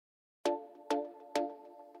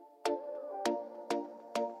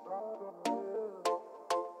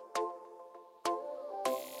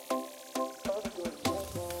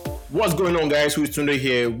What's going on, guys? Who's Tunde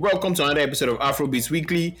here? Welcome to another episode of Afrobeats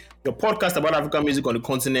Weekly, your podcast about African music on the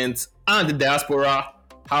continent and the diaspora.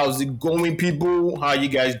 How's it going, people? How are you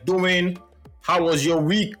guys doing? How was your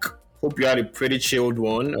week? Hope you had a pretty chilled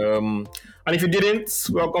one. And if you didn't,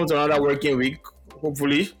 welcome to another working week.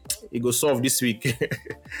 Hopefully, it will solve this week.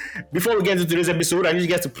 Before we get into today's episode, I need you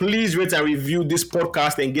guys to please rate and review this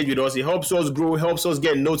podcast and engage with us. It helps us grow, helps us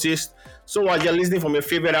get noticed. So as you're listening from your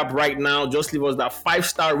favorite app right now, just leave us that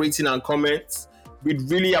 5-star rating and comments. We'd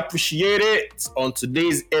really appreciate it. On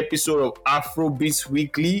today's episode of Afrobeats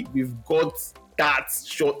Weekly, we've got that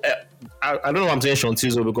short. I don't know why I'm saying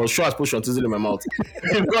Shantizo because Shaw has put Shantizo in my mouth.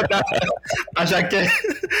 We've got that Asake.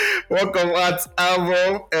 Welcome at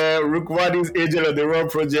album. Rukwadi's Angel of the Raw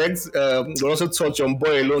project. We'll also touch on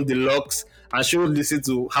Boy Alone Deluxe. And she will listen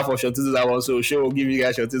to half of Shantizo's album, so she will give you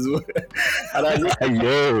guys Shantizo.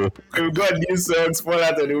 And we've got new songs,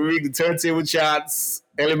 Fallout of the Week, the turntable charts,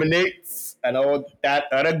 Eliminates, and all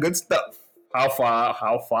that other good stuff. How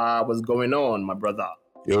far was going on, my brother?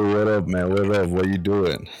 Yo, what up, man? What up? What you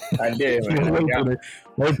doing? I did, man.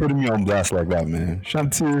 Why you putting me on blast like that, man?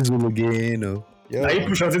 Shantizo again, Yo. I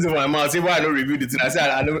put Shantizo in my mouth. See why I don't review the thing. I said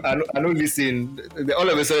I don't listen. All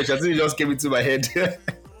of a sudden, Shantizo just came into my head.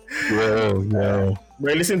 Yo.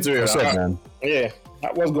 But listen to it. What's up, man? Yeah.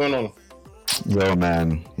 What's going on? Yo,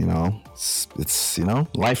 man. It's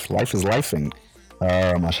life is lifing.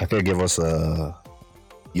 Asake gave us a.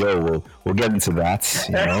 Yo, we'll get into that.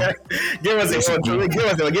 Give us a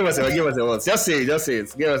word. Give us a word. Just say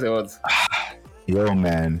it. Give us a word. Yo,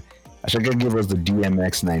 man. Asake give us the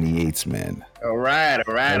DMX 98s, man. All right.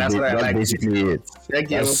 That's what I like. That's basically it.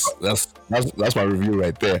 Thank you. That's my review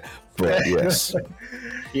right there. But yes.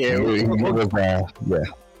 Yeah. We'll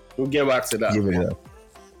get back to that. Give it up.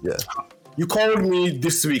 Yeah. You called me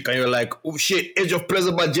this week and you're like, oh shit, Age of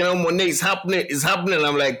Pleasure by General Monet is happening.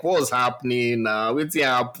 I'm like, what's happening now? What's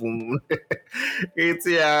happening?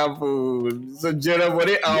 So General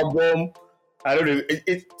Monet album, I don't know.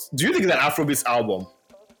 Do you think it's an Afrobeat album?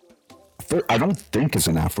 I don't think it's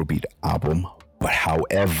an Afrobeat album, but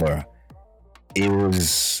however,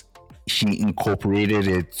 he incorporated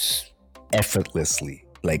it effortlessly.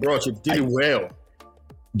 Like, bro, you did it well.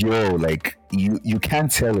 Yo, like you can't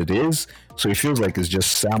tell it is, so it feels like it's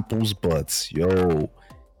just samples, but yo,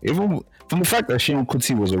 even from the fact that Seun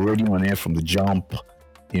Kuti was already on air from the jump,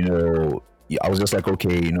 I was just like,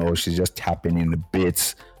 okay, she's just tapping in the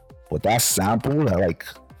bits, but that sample, like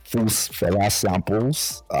full fella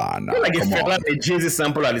samples, nah, like it's like a Jay-Z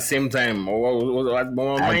sample at the same time,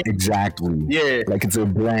 exactly, yeah, like it's a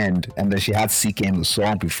blend, and then she had CK in the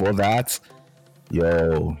song before that.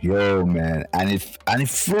 Yo, man, and it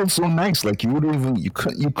feels so nice. Like you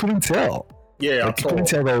couldn't tell. Yeah, like you couldn't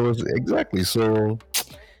tell that was exactly. So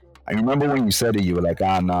I remember when you said it, you were like,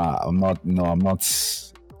 nah, I'm not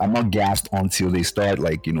gassed until they start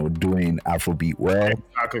doing Afrobeat well.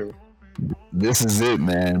 Exactly. This is it,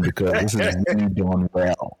 man, because this is really done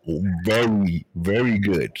well, very, very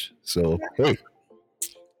good. So hey,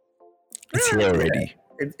 it's here already.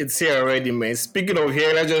 It's here already, man. Speaking of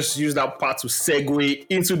here, let's just use that part to segue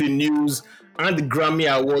into the news and the Grammy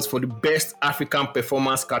Awards for the Best African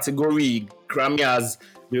Performance category. Grammy, as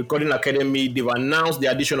the Recording Academy, they've announced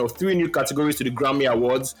the addition of 3 new categories to the Grammy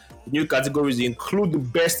Awards. The new categories include the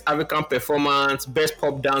Best African Performance, Best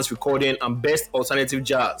Pop Dance Recording, and Best Alternative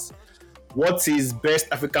Jazz. What is Best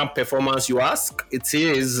African Performance, you ask? It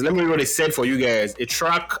is, let me read what it said for you guys, a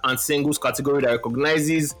track and singles category that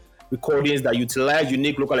recognizes recordings that utilize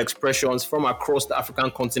unique local expressions from across the African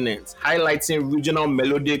continent, highlighting regional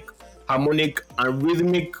melodic, harmonic, and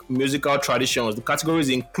rhythmic musical traditions. The categories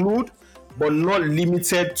include, but not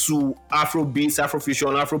limited to, Afrobeats,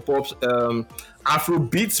 Afrofusion, Afropop,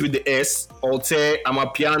 Afrobeats with the S, Alter,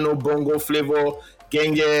 Amapiano, Bongo, Flavor,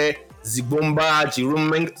 Genge, Zigomba,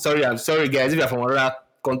 Jirumeng. I'm sorry guys, if you're from Iraq,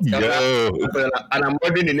 and I'm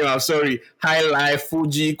wording the name, I'm sorry. High Life,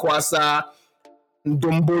 Fuji, Kwasa,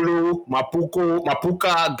 Ndombolo,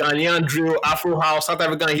 Mapuka, Ghanaian drill, Afro house, South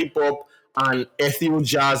African hip hop, and Ethio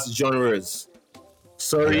jazz genres.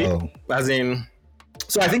 Sorry, as in.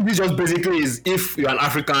 So I think this just basically is if you're an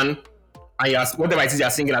African and whatever it is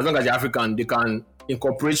you're singing, as long as you're African, they can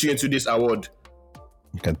incorporate you into this award.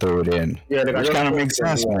 You can throw it in. Yeah, which kind of makes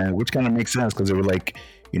sense, man. Which kind of makes sense because they were like,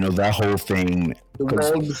 that whole thing.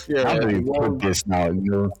 How do we put this now?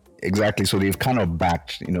 Exactly. So they've kind of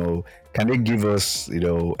backed, can they give us,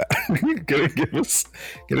 can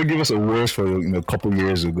they give us a words for, a couple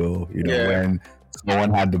years ago, when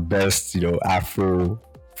someone had the best, Afro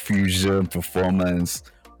fusion performance,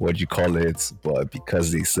 what you call it, but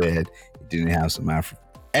because they said it didn't have some Afro.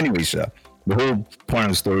 Anyway, sure. The whole point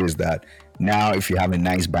of the story is that now, if you have a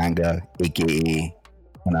nice banger, aka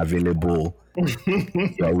unavailable,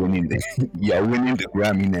 you're winning. You're winning the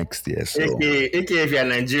Grammy next year. So, AKA if you're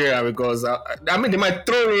Nigeria, because I mean they might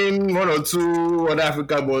throw in one or two other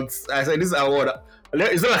Africa, but I said this award.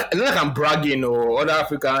 It's not like I'm bragging or other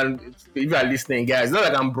African. If you are listening, guys, it's not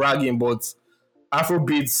like I'm bragging, but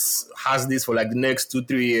Afrobeats has this for like the next 2-3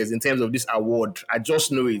 years in terms of this award. I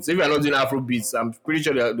just know it. So if you're not doing Afrobeats, I'm pretty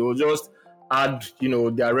sure they will just add,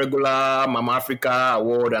 their regular Mama Africa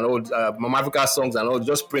award and all, Mama Africa songs and all,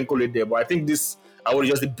 just sprinkle it there. But I think this award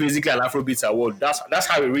is just basically an Afrobeats award. That's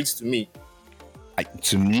how it reads to me.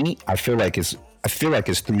 I feel like it's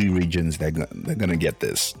three regions that they're gonna get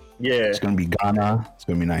this. Yeah, it's gonna be Ghana, it's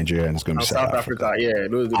gonna be Nigeria, and it's gonna be South Africa. Yeah,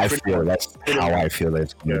 that's how I feel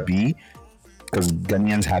it's gonna be. Because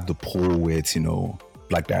Ghanaians have the pull with,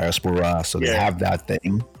 Black diaspora, so they have that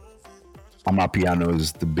thing. Amapiano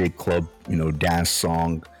is the big club, dance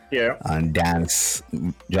song and dance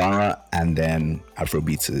genre, and then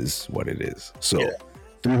Afrobeats is what it is. So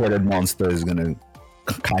Three-Headed Monster is gonna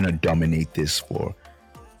kind of dominate this for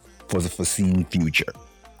the foreseen future.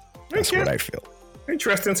 That's what I feel.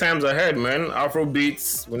 Interesting times ahead, man.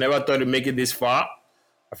 Afrobeats, we never thought it'd make it this far.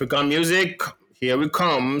 African music, here we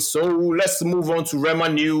come. So let's move on to Rema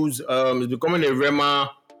news. It's becoming a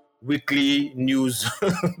Rema weekly news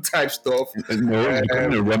type stuff. No,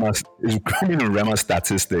 it's becoming a Rema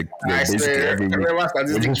statistic. I swear, Rema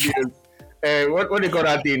statistic. What they call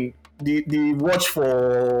that thing? The watch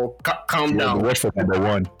for countdown. The watch for number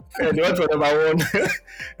one. The watch for number one.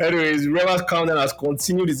 Anyways, Rema's countdown has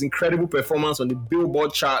continued its incredible performance on the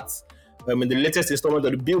Billboard charts. In the latest installment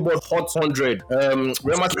of the Billboard Hot 100,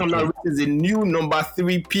 Rema's countdown reaches a new number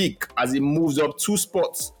 3 peak as it moves up 2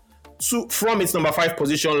 spots from its number 5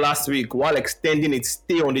 position last week, while extending its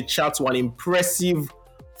stay on the chart to an impressive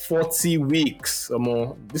 40 weeks.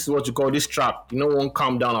 This is what you call this track. Won't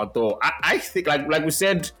calm down at all. I think, like we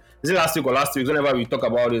said, is it last week or last week? Whenever we talk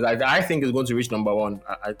about it, I think it's going to reach number 1.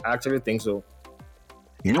 I actually think so.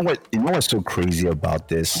 You know what's so crazy about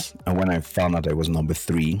this? And when I found out it was number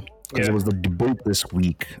 3, because there was the debate this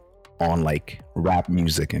week on like rap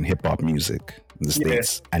music and hip hop music in the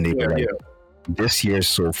States, and they were like, this year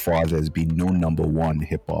so far there's been no number 1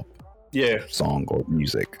 hip hop song or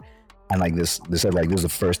music, and like this, they said like this is the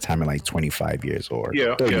first time in like 25 years or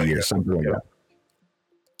 30 years, something like that.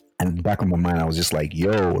 And back in my mind, I was just like,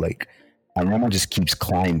 yo, like, and Rema just keeps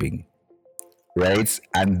climbing, right?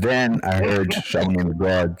 And then I heard Charlamagne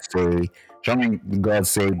the God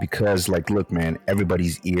say, because like, look, man,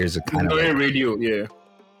 everybody's ears are kind of like radio,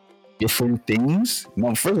 different things.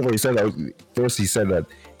 No, first of all, he said that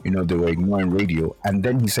they were ignoring radio, and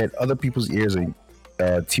then he said other people's ears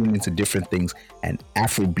are tuned into different things, and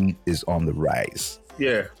Afrobeat is on the rise.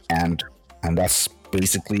 Yeah, and that's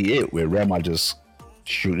basically it. Where Rema just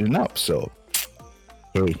shooting up. So,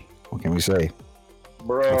 hey, what can we say?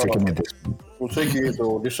 Bro, we'll take it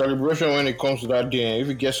though. The celebration when it comes to that day, if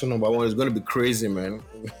it gets to number 1, it's going to be crazy, man.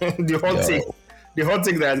 the hot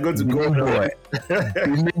take that is going to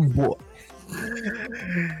go.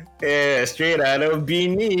 Yeah, straight out of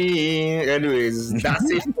Benin. Anyways, that's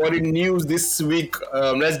it for the news this week.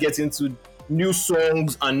 Let's get into new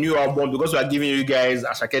songs and new albums, because we are giving you guys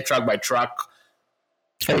Asake track by track.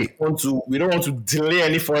 Hey, we don't want to delay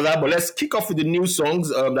any further, but let's kick off with the new songs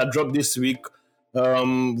that dropped this week. We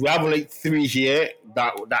have like 3 here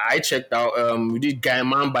that I checked out. We did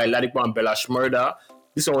Gaiman by Ladipo and Bella Shmurda.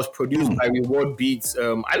 This one was produced by Reward Beats.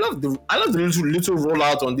 I love the little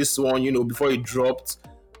rollout on this one, before it dropped.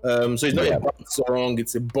 So it's not a bop song,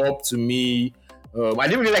 it's a bop to me. I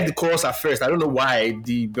didn't really like the chorus at first. I don't know why.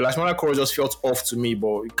 The Bella Shmurda chorus just felt off to me,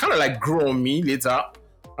 but it kind of like grew on me later.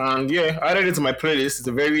 And I added it to my playlist. It's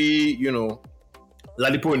a very,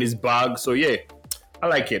 Ladipo in his bag. So I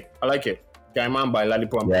like it. Gaiman by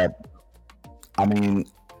Ladipo. Yeah. I mean,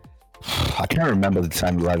 I can't remember the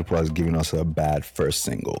time Ladipo was giving us a bad first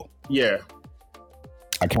single. Yeah.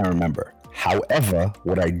 I can't remember. However,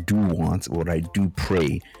 what I do want, what I do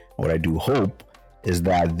pray, what I do hope is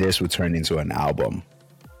that this would turn into an album.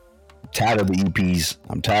 I'm tired of the EPs.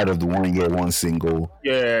 I'm tired of the 1 year, 1 single.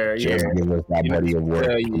 Just give us that body of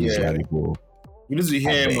work. You need to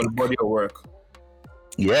hear him on the body of work.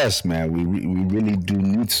 Yes, man, we really do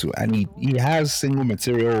need to. And he has single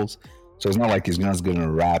materials, so it's not like he's just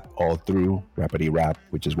gonna rap all through, rappity rap,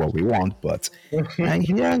 which is what we want. But man,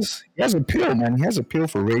 he has appeal, man. He has appeal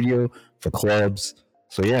for radio, for clubs.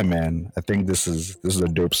 So yeah, man, I think this is a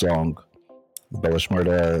dope song. Bella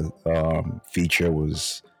Shmurda feature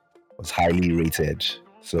was highly rated.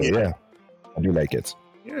 So yeah, I do like it.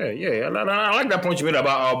 Yeah. I like that point you made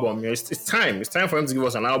about album. Yeah, it's time. It's time for him to give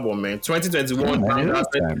us an album, man. 2021 banger,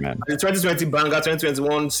 man. 2020 banger,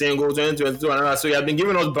 2021 single, 2022 another. So he has been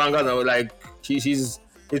giving us bangers, and we're like, he's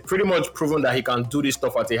pretty much proven that he can do this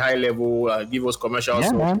stuff at a high level and give us commercials.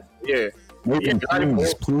 Yeah, man. Yeah.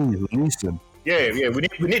 Please release him. Yeah.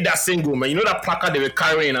 We need that single, man. You know that placard they were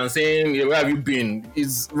carrying and saying, "Where have you been?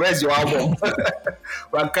 Where's your album?"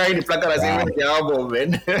 We're carrying the placard and saying, "Where's your album,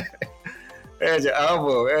 man?" There's your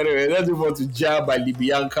album. Anyway, let's move on to Ja by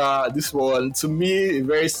Libyanka. This one, to me, a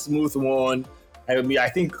very smooth one. I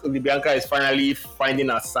think Libyanka is finally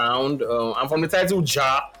finding a sound. And from the title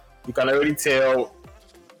Ja, you can already tell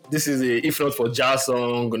this is if not for Ja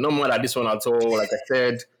song, no more like this one at all. Like I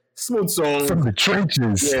said, smooth song from the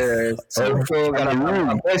trenches. Yeah, smooth song and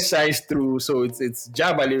our voice shines through. So it's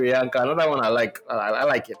Ja by Libyanka. Another one I like. I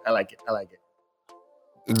like it.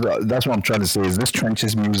 That's what I'm trying to say. Is this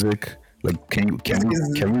trenches music? Like, can we?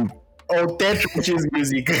 Oh, trenches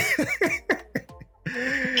music. The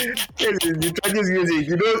trenches music.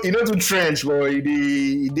 You know to trench, but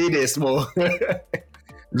he did it small.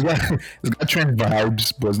 It's got trench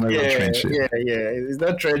vibes, but it's not trenching. Yeah. It's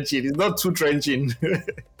not trenching. It's not too trenching.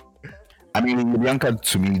 I mean, Bianca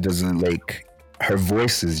to me doesn't like her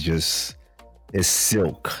voice is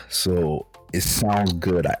silk, so it sounds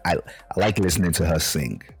good. I like listening to her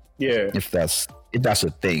sing. Yeah. If that's a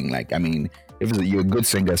thing, like I mean, if you're a good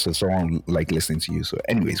singer, so someone like listening to you. So,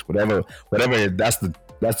 anyways, whatever. That's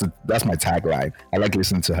my tagline. I like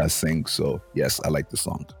listening to her sing. So, yes, I like the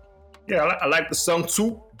song. Yeah, I like the song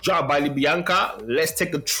too. Ja by Libyanka. Let's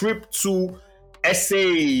take a trip to SA.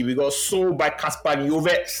 We got Soul by Casper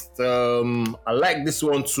Nyovest. I like this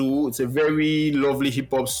one too. It's a very lovely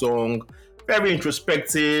hip hop song. Very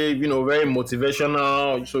introspective, very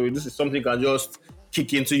motivational. So this is something you can just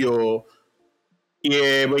kick into your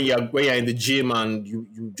ear when you're in the gym and you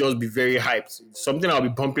just be very hyped. It's something I'll be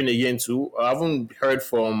bumping again too. I haven't heard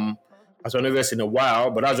from Casper Nyovest in a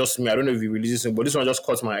while, but that's just me. I don't know if he releases it, but this one just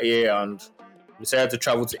caught my ear and decided to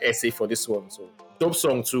travel to SA for this one. So dope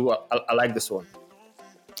song too. I like this one.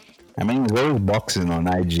 I mean, he's always boxing on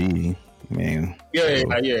IG. I mean, yeah.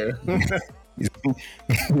 He's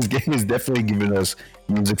definitely giving us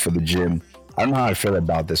music for the gym. I don't know how I feel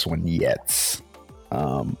about this one yet.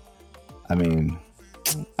 I mean,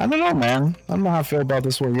 I don't know, man. I don't know how I feel about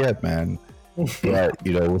this one yet, man. But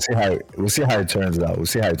we'll see how it turns out.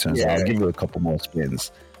 I'll give it a couple more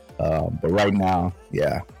spins. But right now,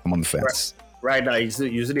 yeah, I'm on the fence. Right now,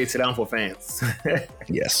 usually sit down for fans.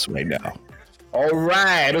 Yes, right now. All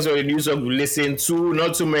right, those are the new songs we listened to.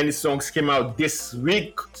 Not too many songs came out this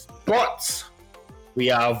week, but we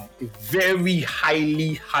have a very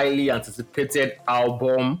highly anticipated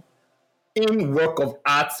album in work of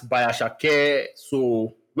art by Asake.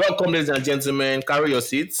 So welcome, ladies and gentlemen. Carry your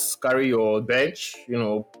seats, carry your bench,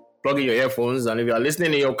 plug in your earphones, and if you are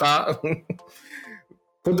listening in your car,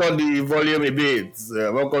 put on the volume a bit.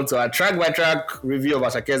 Welcome to our track by track review of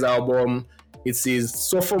Asake's album. It's his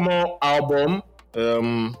sophomore album,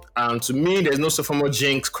 and to me, there's no sophomore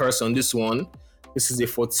jinx curse on this one. This is a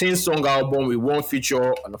 14-song album with one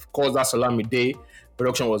feature, and of course, that's Olamide.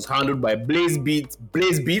 Production was handled by Blaze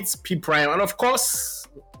Beats, P Prime, and of course,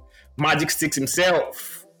 Magic Sticks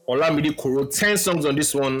himself. Olamide co-wrote 10 songs on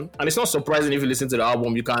this one, and it's not surprising if you listen to the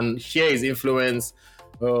album, you can hear his influence.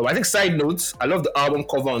 I think side notes, I love the album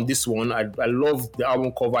cover on this one. I love the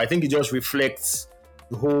album cover. I think it just reflects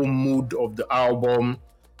the whole mood of the album.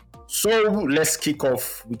 So let's kick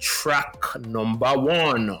off with track number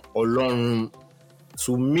 1, Olorun.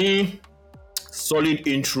 To me, solid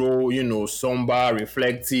intro, somber,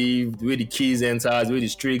 reflective, the way the keys enters, the way the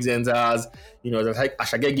strings enters, it's like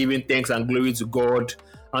Asake giving thanks and glory to God.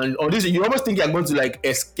 And on this, you almost think you're going to like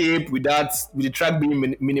escape with the track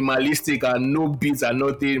being minimalistic and no beats and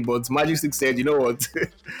nothing. But Magic Stick said, you know what?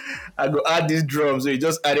 I go add these drums. So he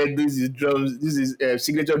just added these drums. This is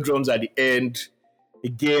signature drums at the end.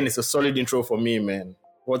 Again, it's a solid intro for me, man.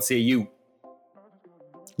 What say you?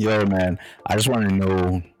 Yo, man. I just want to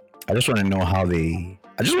know how they.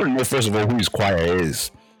 I just want to know first of all who his choir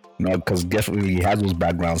is. Because definitely he has those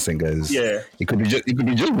background singers. Yeah, it could be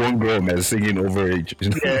just one girl, man, singing over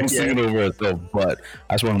over herself. But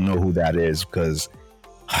I just want to know who that is because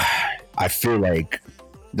I feel like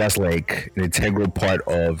that's like an integral part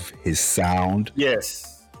of his sound.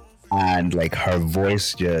 Yes, and like her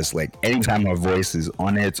voice, just like anytime her voice is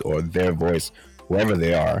on it or their voice, whoever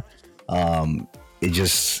they are, it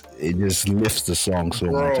just lifts the song so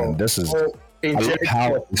much. And this is. I like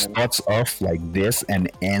how it starts off like this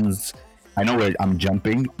and ends. I know where I'm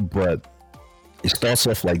jumping, but It starts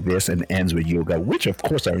off like this and ends with Yoga, which of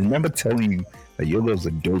course I remember telling you that Yoga is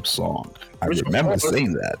a dope song. I remember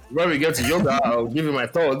saying that. When we get to Yoga, I'll give you my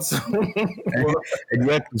thoughts. And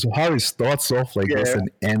yet, so how it starts off like this and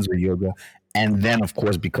ends with Yoga, and then of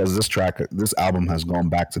course because this album has gone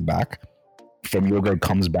back to back. From Yoga, it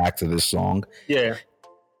comes back to this song. Yeah.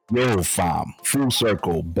 Yo, fam, full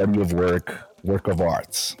circle, body of work of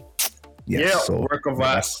arts. Yes, so work of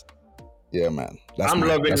arts. Yeah, man. I'm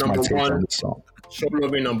loving number one. Show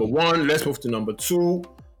loving number one. Let's move to number two.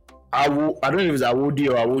 I don't know if it's Awodi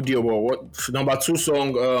or Awodi, but what number two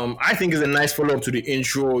song? I think is a nice follow up to the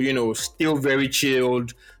intro. You know, still very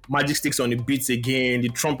chilled. Magic sticks on the beats again. The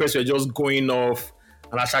trumpets were just going off,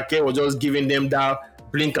 and Asake was just giving them that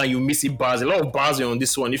blink and you miss it bars. A lot of bars on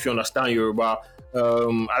this one, if you understand Yoruba.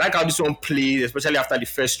 I like how this one plays, especially after the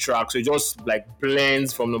first track. So it just like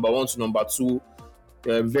blends from number one to number two.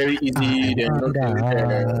 Very easy.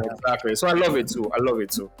 Exactly. So I love it too.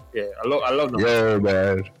 Yeah, I love them. Yo,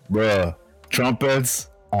 man, bro. Trumpets.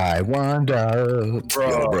 I wonder,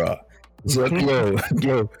 bro. So yo,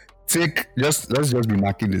 let's just be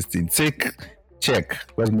marking this thing. Check.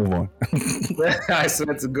 Let's move on. I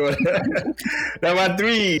swear to God. Number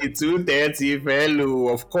 3, 230 fellow.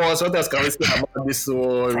 Of course, what else can we say about this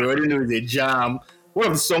one? We already know it's a jam. One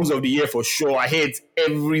of the songs of the year for sure. I hear it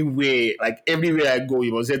everywhere. Like everywhere I go,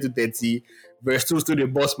 it was here 230. Verse 2 still they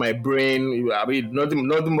bust my brain. I mean, nothing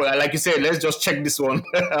more. Like you said, let's just check this one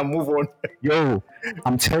and move on. Yo,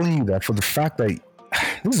 I'm telling you that for the fact that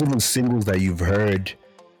this is one of the singles that you've heard.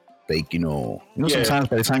 Like, sometimes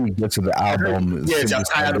by the time you get to the album, I'm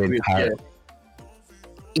tired of it. Yeah.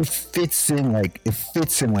 It fits in like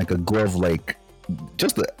a glove, like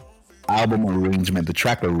just the album arrangement, the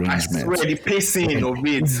track arrangement. I swear, the pacing of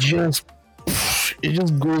it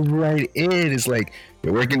just goes right in. It's like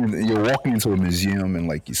you're walking into a museum and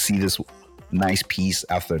like you see this nice piece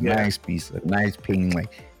after nice piece, a nice painting.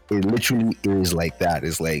 Like it literally is like that.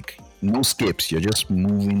 It's like no skips. You're just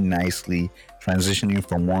moving nicely, transitioning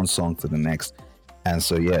from one song to the next. And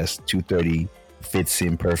so yes, 230 fits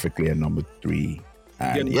in perfectly at number 3.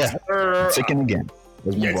 And second again.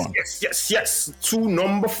 Let's move on. Yes. To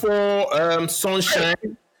number 4,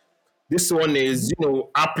 Sunshine. This one is,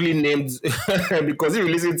 aptly named because if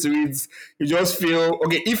you listen to it, you just feel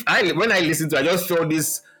okay. When I listen to it, I just feel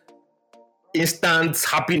this instant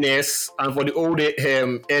happiness. And for the old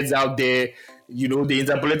heads out there, they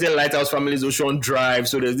interpolated Lighthouse Family's Ocean Drive,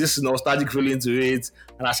 so there's this nostalgic feeling to it.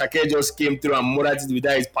 And Asake just came through and murdered it with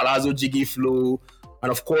that his palazzo jiggy flow.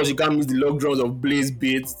 And of course, you can't miss the log drums of Blaze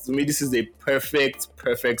beats. To me, this is a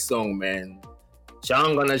perfect song, man.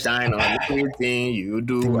 Shine gonna shine on everything you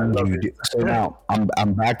do. I love it. So now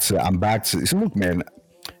I'm back to. So look, man,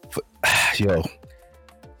 yo.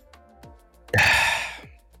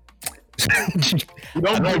 You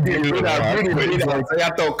don't breathe it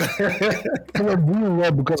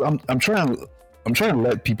because I'm trying to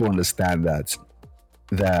let people understand that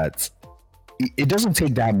it doesn't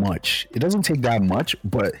take that much. It doesn't take that much,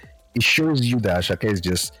 but it shows you that Asake is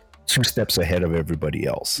just 2 steps ahead of everybody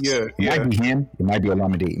else. Yeah, it might be him, it might be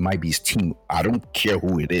Olamide, it might be his team. I don't care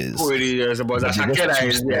who it is. But Asake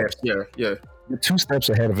is 2 steps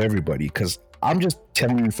ahead of everybody because I'm just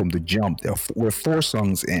telling you from the jump. We're 4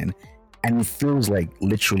 songs in. And it feels like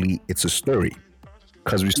literally it's a story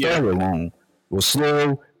because we started along, it was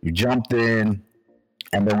slow, we jumped in,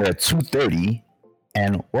 and then we're at 2:30.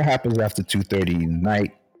 And what happens after 2:30 in the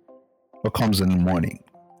night? What comes in the morning?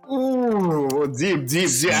 Ooh, deep.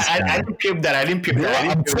 I didn't peep that. I'm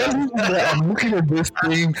telling you that I'm looking at this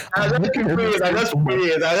thing. I just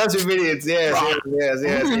feel it. Yes.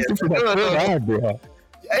 Bro.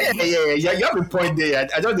 Yeah. You have a point there.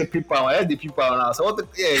 I just the people. I had the people now. So what?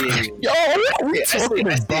 Yo, what are we talking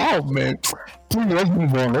about, man? Please, let's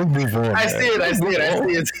move on. I see it.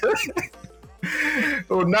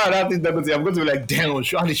 Oh, now that thing I'm going to be like, damn,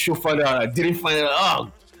 how the show found out? I didn't find it.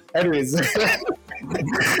 Oh, anyways,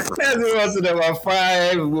 let's move on to number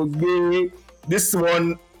 5. Will be this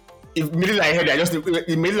one. Immediately I heard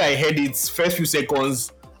it, its first few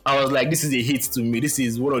seconds, I was like, this is a hit to me. This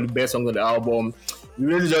is one of the best songs on the album. You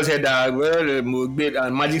really just heard that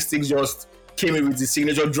and Magic Sticks just came in with the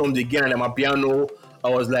signature drums again and my piano. I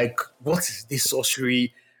was like, what is this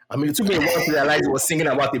sorcery? I mean, it took me a while to realize he was singing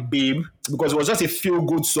about a babe because it was just a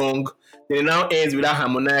feel-good song. Then it now ends without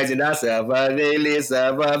harmonizing. That's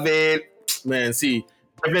Savavele. Man, see,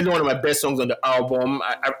 definitely one of my best songs on the album.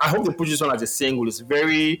 I hope they push this one as a single. It's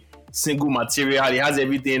very single material. It has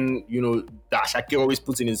everything, that Asake always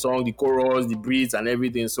puts in his song, the chorus, the beats, and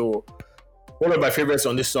everything. So, one of my favorites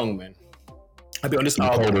on this song, man. I'll be on this You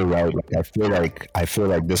called it album. right. Like I feel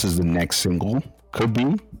like this is the next single. Could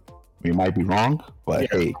be. We might be wrong, but Yeah.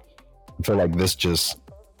 hey, I feel like this just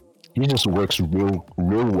he just works real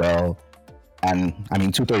well. And I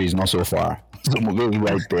mean, 230 is not so far. So Mugo's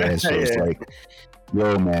right there. So it's Yeah. like,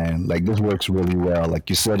 yo, man, like this works really well. Like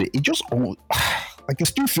you said, it just like it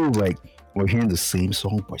still feels like we're hearing the same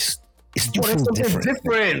song, but it still But it's feels something different.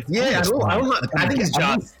 different. Yeah, I don't know. I think it's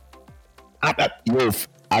jazz. Yo,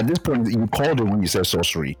 at this point, you called it when you said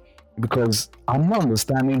sorcery because I'm not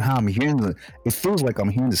understanding how I'm hearing it feels like I'm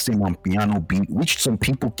hearing the same on piano beat, which some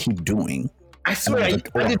people keep doing. I swear, like,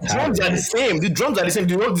 and the drums are the same. The drums are the same.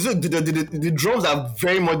 The drums are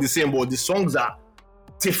very much the same, but the songs are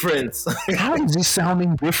different. How is he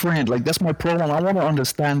sounding different? Like that's my problem. I want to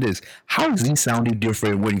understand this. How is he sounding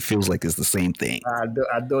different when he feels like it's the same thing? I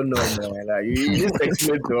don't know, man. Like, you need to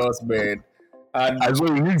explain to us, man. And I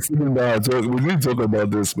swear we need to talk about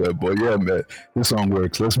this, man. But yeah, man, this song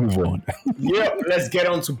works. Let's move on. yeah, let's get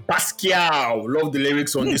on to Basquiat. Love the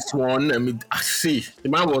lyrics on this one. I mean, see, the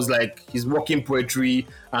man was like, he's walking poetry.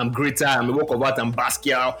 I'm greater. I'm a work of art. I'm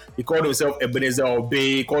Basquiat. He called himself Ebenezer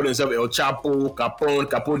Obey. He called himself El Chapo,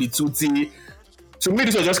 Capone di Tutti. To me,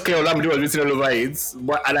 this was just clear. Olamide was written all over it.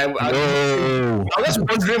 But and I was just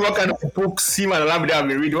wondering what kind of books him and Olamide have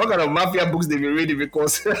been reading. What kind of mafia books they've been reading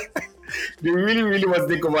because they really want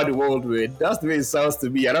to take over the world, man. That's the way it sounds to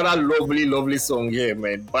me. Another lovely song here,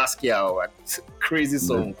 man. Basquiat, man. Crazy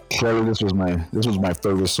song. Clearly, this was my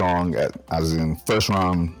favorite song. As in first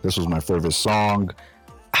round, this was my favorite song.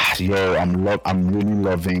 Yo, I'm really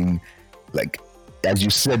loving, like, as you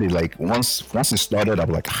said it. Like once it started, I'm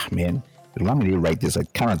like, man, did Olamide write this? I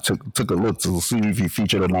kind of took a look to see if he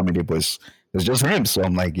featured Olamide, but it's just him. So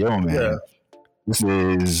I'm like, yo, man, this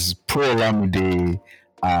is pro Olamide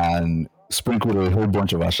and sprinkled a whole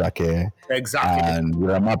bunch of Asake. Exactly. And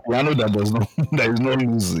with a piano that is no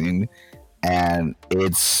losing. And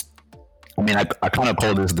it's, I mean, I kind of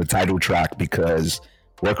call this the title track because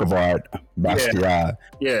work of art, Basquiat.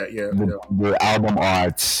 Yeah. The album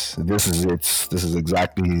art, this is it. This is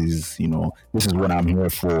exactly his, this is what I'm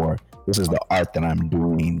here for. This is the art that I'm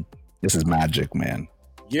doing. This is magic, man.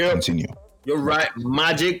 Yeah. Continue. You're right.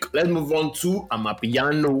 Magic. Let's move on to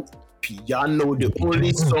Amapiano. Piano, the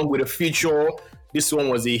only song with a feature. This one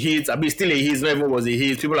was a hit. I mean, still a hit. Not even was a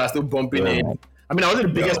hit. People are still bumping it. I mean, I wasn't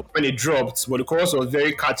the biggest when it dropped, but the chorus was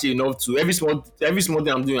very catchy enough to every small thing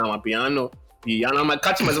I'm doing. I'm a piano. I'm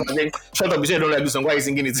catching myself and saying, "Shut up! You say you don't like this song. Why are you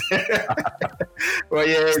singing it?" Well,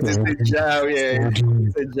 yeah, it's a jam. Yeah,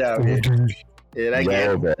 it's a jam. Yeah, like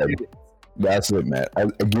that's it, man.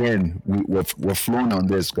 Again, we're flowing on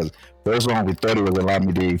this because first song we thought it was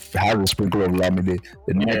Olamide, had a sprinkle of Olamide.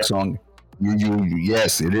 The next song,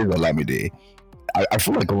 yes, it is Olamide. I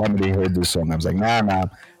feel like Olamide heard this song. I was like, nah,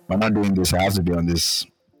 we're not doing this. I have to be on this.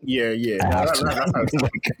 Yeah.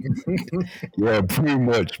 Yeah, pretty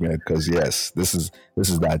much, man. Because yes, this is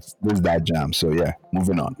that jam. So yeah,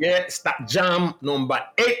 moving on. Yeah, start jam number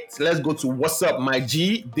 8. Let's go to What's Up, My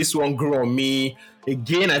G. This one grew on me.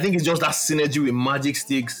 Again, I think it's just that synergy with Magic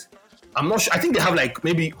Sticks. I'm not sure. I think they have like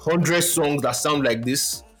maybe 100 songs that sound like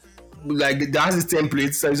this. Like that has this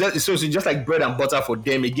template. So it's just like bread and butter for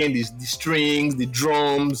them. Again, the strings, the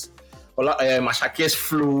drums, Asake's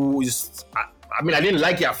flow is. I mean, I didn't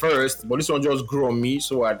like it at first, but this one just grew on me,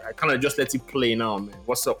 so I kind of just let it play now, man.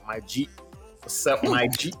 What's up, my G? What's up, my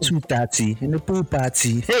G? 230 in the pool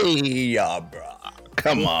party. Hey, yeah, bro.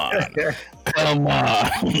 Come on. Come on.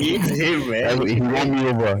 It's him, man. He won me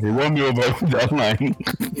over. He won me over with that line.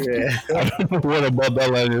 Yeah. I don't know what about that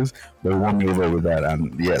line is, but he won me over with that.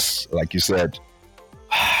 And yes, like you said,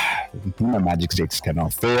 my Magic Sticks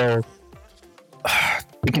cannot fail.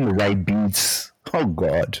 Picking the right beats. Oh,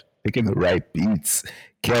 God. Picking the right beats.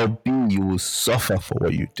 Kel B, you will suffer for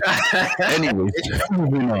what you do. Anyways,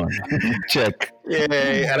 moving on. Check.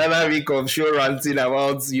 Yeah, another week of show ranting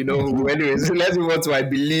about, anyways, let's move on to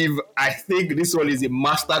I think this one is a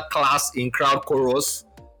master class in crowd chorus.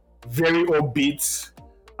 Very upbeat.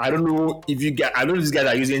 I don't know if these guys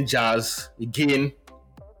are using jazz. Again,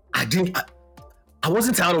 I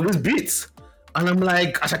wasn't tired of this beat. And I'm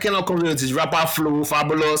like, Asake now comes in with his rapper flow,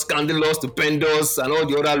 fabulous, scandalous, stupendous, and all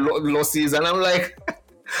the other losses. And I'm like,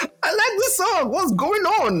 I like this song. What's going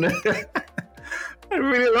on? I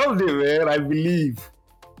really loved it, man. I believe.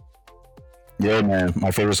 Yeah, man.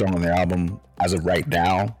 My favorite song on the album, as of right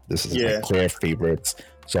now, this is my clear favorite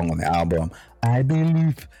song on the album. I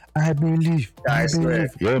believe. I swear.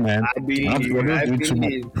 Yeah, man. I believe.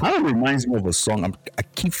 Kind of reminds me of a song. I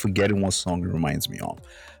keep forgetting what song it reminds me of.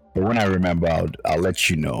 But when I remember, I'll let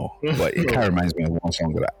you know. But it kind of reminds me of one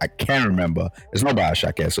song that I can't remember. It's not by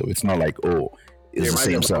Asake, so it's not like, it's the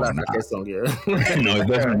same song. Song, yeah. No, it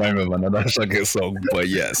doesn't remind me of another Asake song, but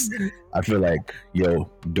yes, I feel like,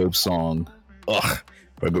 dope song. Ugh,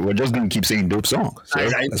 we're just gonna keep saying dope song. So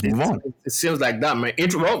let's move on. It seems like that, man.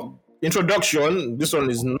 Introduction. This one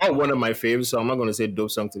is not one of my favorites, so I'm not gonna say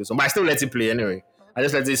dope song to this one, but I still let it play anyway. I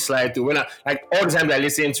just let it slide through. When I like all the time I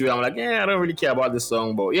listen to it, I'm like, I don't really care about this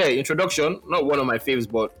song, but yeah, introduction, not one of my favorites,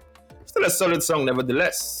 but still a solid song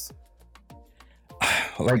nevertheless.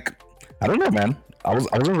 Like, I don't know, man. I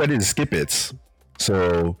wasn't ready to skip it,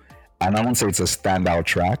 so, and I won't say it's a standout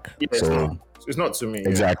track. Yeah, so it's not to me.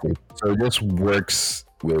 Exactly. Yeah. So it just works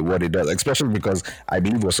with what it does, especially because I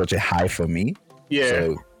believe it was such a high for me. Yeah.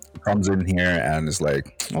 So it comes in here and it's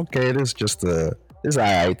like, okay, this just it's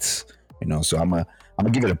alright, So I'm gonna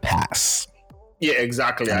give it a pass. Yeah,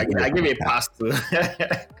 exactly. I give it a pass too.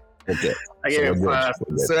 Okay. I give it a pass.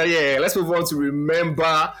 So yeah, let's move on to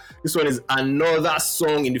Remember. This one is another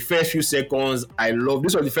song in the first few seconds. I love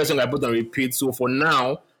this was the first song I put on repeat. So for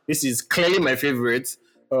now, this is clearly my favorite.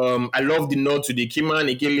 I love the nod to the Kima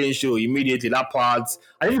and Killing show immediately. That part,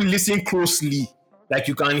 I didn't listen closely. Like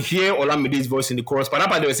you can hear Olamide's voice in the chorus, but that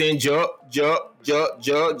part they were saying Jo. That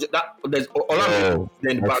there's Olamide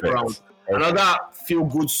in the background. Another feel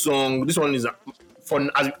good song. This one is for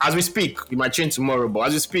as we speak. It might change tomorrow, but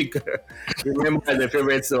as we speak, Remember is my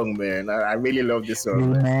favorite song, man. I really love this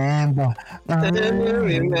song. Remember.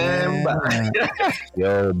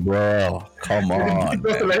 Yo, bro, come on. And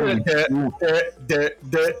I'm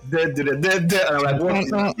like, what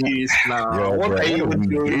is this now? Yo, what are you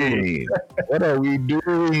doing? What are we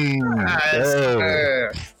doing?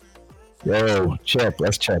 Yo, check.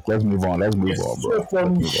 Let's move on, bro. So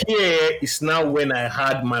from here, it's now when I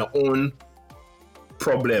had my own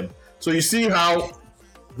problem. So you see how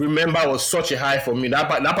Remember was such a high for me. That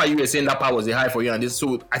part you were saying that part was a high for you, and this.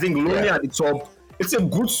 So I think Lonely at the Top. It's a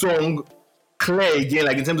good song, clear again,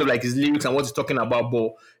 like in terms of like his lyrics and what he's talking about.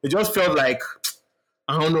 But it just felt like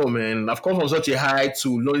I don't know, man. I've come from such a high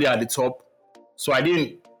to Lonely at the Top, so I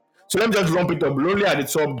didn't. So let me just lump it up. Lonely at the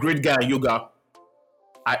Top, Great Guy and Yoga.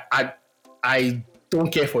 I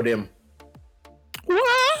don't care for them.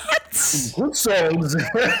 What? Good songs.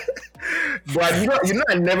 But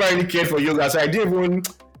I never really cared for Yoga, so I didn't even.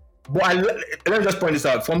 But let me just point this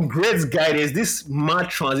out. From Great Guy, there's this mad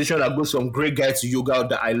transition that goes from Great Guy to Yoga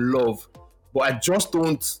that I love. But I just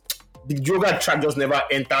don't. The Yoga track just never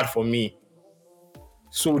entered for me.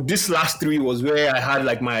 So this last three was where I had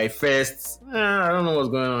like my first. I don't know what's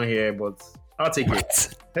going on here, but I'll take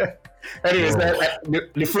it. Anyways,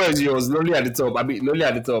 the floor is yours. Lonely at the Top. Lonely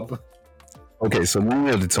at the Top. Okay, so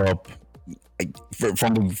Lonely at the Top.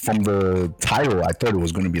 From the title, I thought it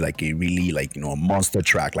was going to be like a really a monster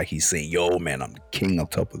track, like he's saying, "Yo, man, I'm the king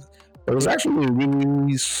of top of it." But it was actually a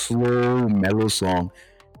really slow, mellow song,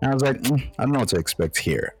 and I was like, I don't know what to expect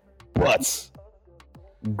here. But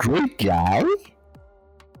Great Guy.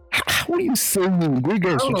 What are you saying? Great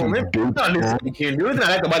Guy is such a dope song. The only thing I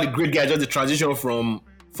like about the Great Guy is just the transition from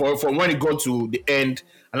when it got to the end,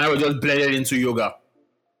 and I was just blended into Yoga.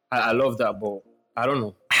 I love that, but I don't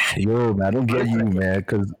know. Yo, man, I don't get you, man,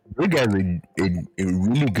 because Great Guy is a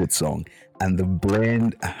really good song, and the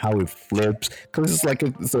blend, how it flips, because it's like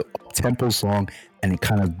it's a tempo song, and it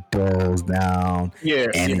kind of dulls down,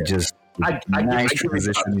 and it just nice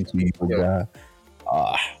transition into Yoga.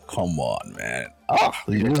 Come on, man.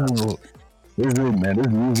 This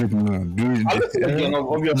music, man.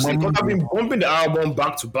 Obviously, because I've been bumping the album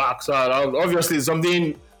back to back, so obviously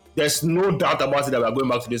something. There's no doubt about it that we're going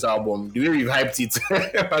back to this album. The way we've hyped it,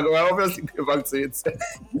 we're obviously going back to it.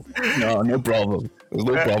 No problem. There's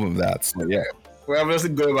no problem with that. So, yeah. We're obviously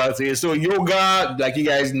going back to it. So Yoga, like you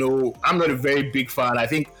guys know, I'm not a very big fan. I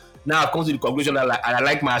think now I've come to the conclusion that I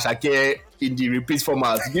like my Asake in the repeat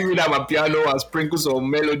format. Give me that my piano and sprinkle some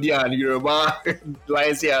melody and Yoruba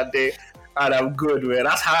lines here and there, and I'm good, man.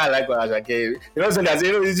 That's how I like my Asake.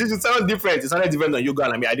 So it just sounds different. It sounded different than Yoga,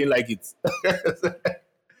 and I didn't like it.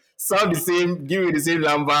 Sound the same, give me the same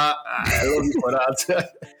number. I love you for that.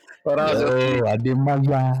 I did my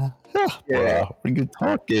job. Yeah, when you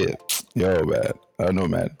talking, yo, man, I don't know,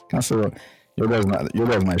 man. Your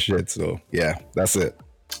guys my shit. So yeah, that's it.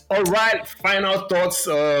 All right, final thoughts.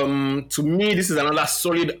 To me, this is another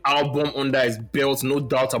solid album under his belt, no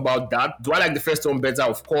doubt about that. Do I like the first one better?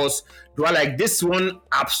 Of course. Do I like this one?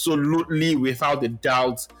 Absolutely, without a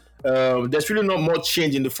doubt. There's really not much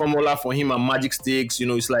change in the formula for him and Magic Sticks.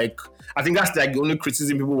 It's like, I think that's like the only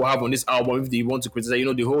criticism people will have on this album if they want to criticize.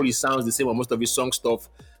 The whole he sounds the same on most of his song stuff.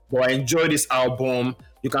 But I enjoy this album.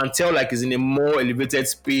 You can tell like he's in a more elevated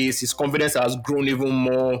space. His confidence has grown even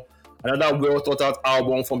more. Another well thought out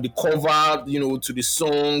album, from the cover, to the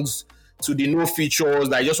songs, to the no features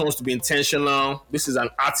that he just wants to be intentional. This is an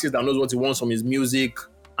artist that knows what he wants from his music,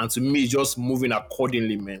 and to me, it's just moving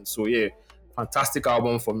accordingly, man. So yeah, fantastic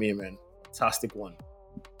album for me, man. Fantastic one.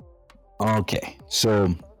 Okay,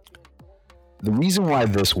 so the reason why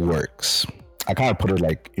this works, I kind of put it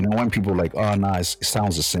like, when people are like, oh, nah, it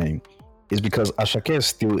sounds the same, is because Asake is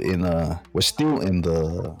still we're still in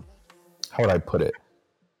the, how would I put it?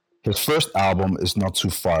 His first album is not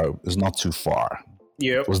too far.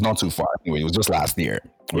 Yeah. It was not too far. Anyway, it was just last year,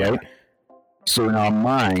 right? Yeah. So in our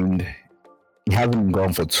mind, he hasn't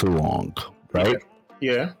gone for too long, right?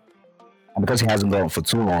 Yeah. And because he hasn't gone for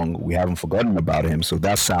too long, we haven't forgotten about him. So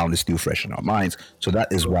that sound is still fresh in our minds. So that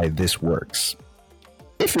is why this works.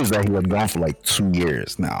 It feels like he had gone for like 2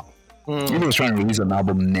 years now. If he was trying to release an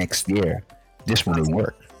album next year, this wouldn't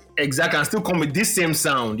work. Exactly. And still come with this same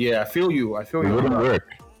sound. Yeah, I feel you. It wouldn't work.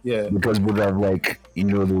 Yeah. Because we would have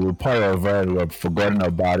the were part of it, we have forgotten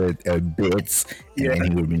about it a bit, and then he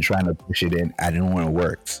would have been trying to push it in. I didn't want it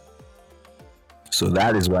worked. So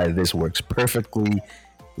that is why this works perfectly.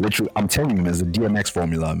 Literally, I'm telling you, man, it's the DMX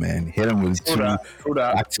formula, man. Hit him with two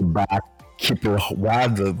back to back, keep it while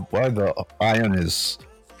the iron is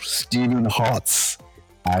steaming hot.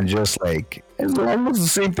 And just it's almost the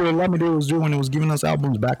same thing Olamide was doing when he was giving us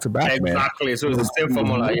albums back to back, man. Exactly. So it's the same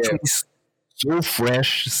formula, yeah. So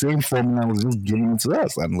fresh, same formula was just giving it to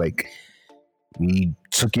us. And we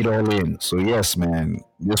took it all in. So yes, man,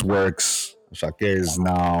 this works. Asake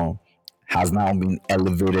has now been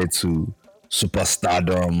elevated to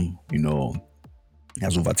superstardom,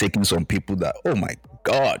 has overtaken some people that, oh my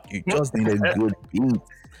God, you just need a good beat.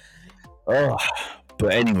 Oh,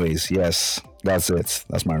 but anyways, yes, that's it.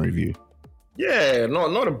 That's my review. Yeah,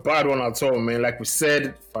 not a bad one at all, man. Like we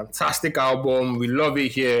said, fantastic album. We love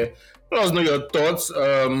it here. Let us know your thoughts.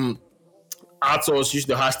 At us, use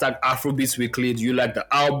the hashtag Afrobeats Weekly. Do you like the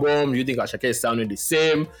album? Do you think Asake is sounding the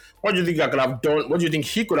same? What do you think I could have done? What do you think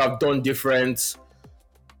he could have done different?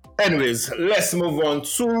 Anyways, let's move on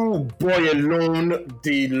to Boy Alone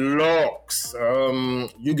Deluxe.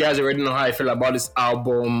 You guys already know how I feel about this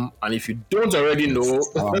album, and if you don't already know,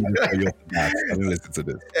 I didn't listen to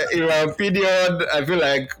this. In my opinion, I feel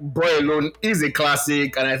like Boy Alone is a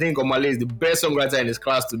classic, and I think Omale is the best songwriter in his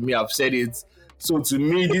class. To me, I've said it. So to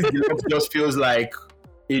me, this deluxe just feels like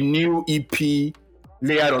a new EP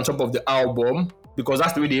layered on top of the album, because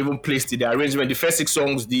that's the way they even placed it. The arrangement, the first 6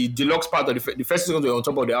 songs, the deluxe part of the first 6 songs were on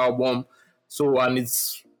top of the album. So, and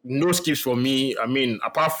it's no skips for me. I mean,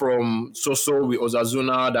 apart from So with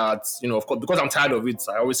Ozazuna, that, of course, because I'm tired of it,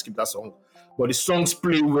 I always skip that song. But the songs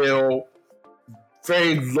play well.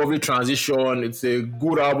 Very lovely transition. It's a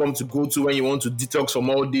good album to go to when you want to detox from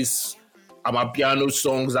all these amapiano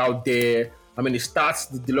songs out there. I mean, it starts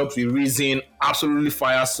the deluxe with Reason, absolutely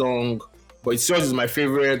fire song. But It's Yours is my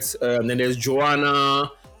favorite. Then there's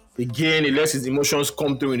Joanna. Again, he lets his emotions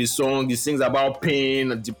come through in the song. He sings about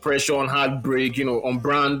pain, depression, heartbreak, on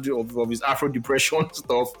brand of his Afro depression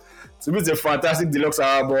stuff. To me, it's a fantastic deluxe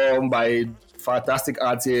album by fantastic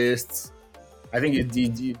artists. I think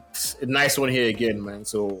it's a nice one here again, man.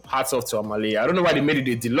 So hats off to Omale. I don't know why they made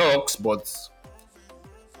it a deluxe, but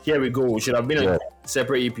here we go. It should have been a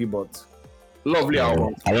separate EP, but lovely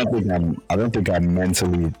album. I don't think I'm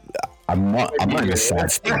mentally. I'm not in a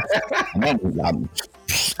sad state.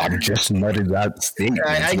 I'm just not in that state.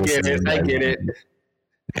 I get it.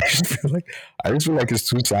 I just feel like it's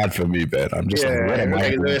too sad for me, man. I'm just what am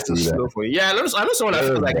I going to slow for you? Yeah, I know someone that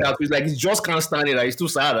feels like that. Who's like, he just can't stand it. Like, it's too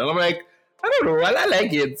sad. And I'm like, I don't know. I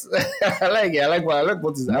like it. I like it. I like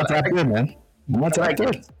what is that? Not good, man. Not that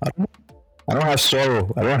good. I don't have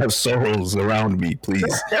sorrow. I don't have sorrows around me,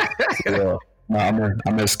 please. So, no, I'm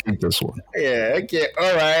gonna skip this one. Yeah. Okay.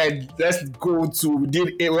 All right. Let's go to.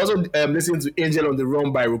 We also listened to "Angel on the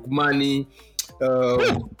Run" by Rukmani.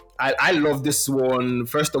 I love this one.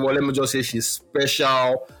 First of all, let me just say she's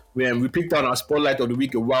special. When we picked out our spotlight of the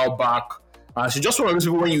week a while back, she's just one of those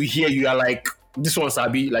people when you hear, you are like, this one's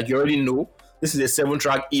Sabi. Like, you already know. This is a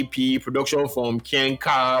 7-track EP, production from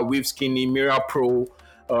Kenka, Wave Skinny, Mira Pro.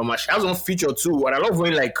 She has one feature too, and I love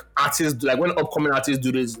when artists, when upcoming artists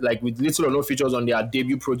do this, with little or no features on their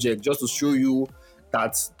debut project, just to show you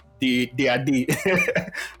that they are they.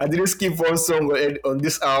 I didn't skip one song on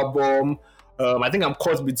this album. I think I'm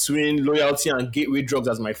caught between Loyalty and Gateway Drugs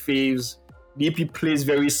as my faves. The EP plays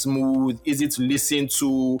very smooth, easy to listen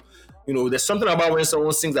to. There's something about when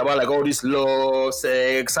someone sings about all this love,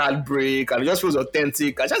 sex, heartbreak, and it just feels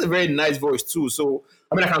authentic. And she has a very nice voice too. So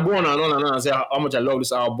I mean, I can go on and on and on and say how much I love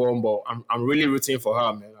this album, but I'm really rooting for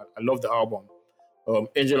her, man. I love the album.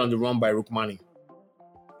 Angel on the Run by Rukmani.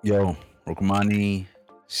 Yo, Rukmani,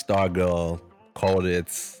 Stargirl, called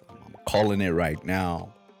it. I'm calling it right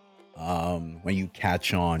now. When you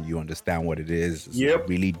catch on, you understand what it is. It's a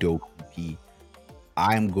really dope EP.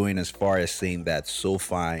 I'm going as far as saying that So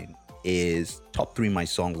Fine is top 3 my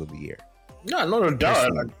songs of the year. Yeah, not a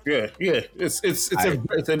doubt. Yeah.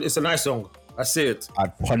 It's a nice song. I see it. I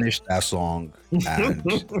punished that song,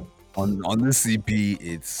 and on this EP,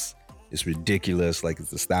 it's ridiculous. Like,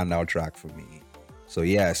 it's a standout track for me. So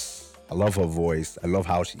yes, I love her voice. I love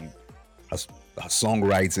how her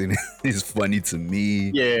songwriting is funny to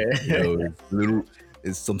me. Yeah,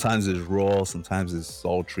 it's sometimes it's raw, sometimes it's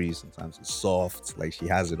sultry, sometimes it's soft. Like, she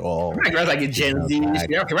has it all. She writes like a Gen Z.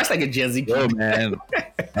 Yeah, she writes like a Gen Z. Oh man,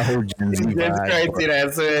 that whole Gen Z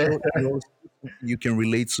vibe. You can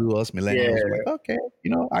relate to us millennials. Yeah. Like, okay,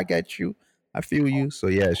 I get you, I feel you. So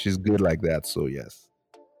yeah, she's good like that. So yes,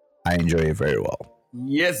 I enjoy it very well.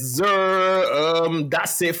 Yes, sir.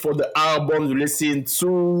 That's it for the album to listen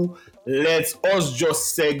to. Let us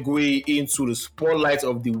just segue into the spotlight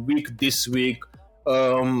of the week this week.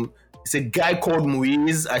 It's a guy called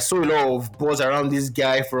Muiz. I saw a lot of buzz around this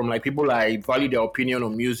guy from like people like value their opinion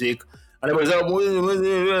on music. And it was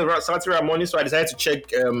Satira Ramoni, so I decided to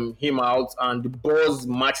check him out, and the buzz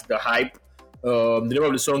matched the hype. The name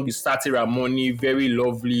of the song is Satira Ramoni, very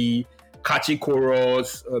lovely, catchy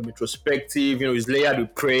chorus, introspective, it's layered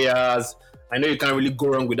with prayers. I know you can't really go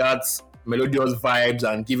wrong with that, melodious vibes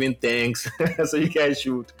and giving thanks. So you guys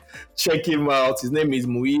should check him out. His name is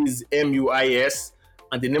Muiz, Muis,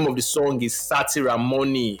 and the name of the song is Sati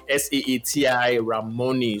Ramoni, Saati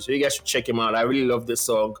Ramoni. So you guys should check him out. I really love this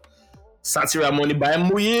song. Sati Ramoni by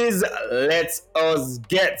Muiz. Let us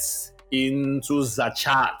get into the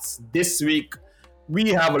charts. This week, we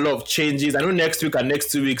have a lot of changes. I know next week and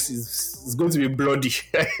next 2 weeks is going to be bloody.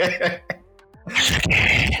 It's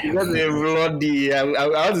going to be bloody. I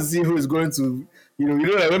want to see who is going to,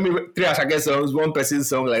 like when we 3 Asake songs, 1 person's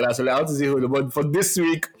song like that. So I want to see who. But for this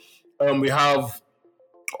week, we have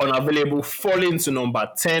Unavailable falling to number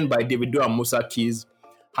 10 by Davido and Musa Keys.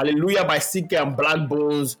 Hallelujah by Asake and Black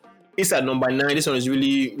Bones is at number 9. This one is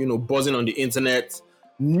really, buzzing on the internet.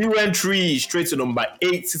 New entry straight to number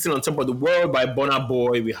 8, Sitting on Top of the World by Burna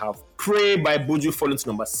Boy. We have Pray by Buju falling to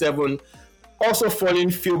number 7. Also falling,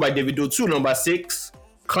 Feel by Davido to number 6.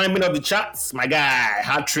 Climbing up the charts, my guy,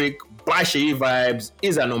 Hat Trick by Sheyi Vibes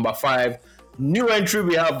is at number 5. New entry,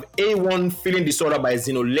 we have A1 Feeling Disorder by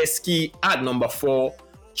Zinoleski at number 4.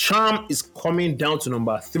 Charm is coming down to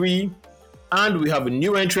number 3. And we have a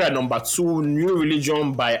new entry at number 2, New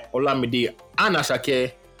Religion by Olamide and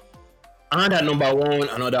Asake. And at number 1,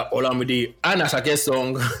 another Olamide and Asake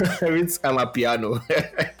song with Amapiano.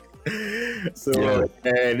 So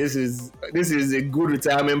this is a good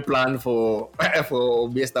retirement plan for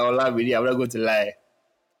Mr. Olamide. I'm not going to lie,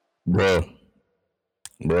 bro.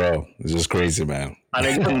 It's just crazy, man. And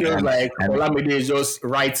it just feels like Olamide is just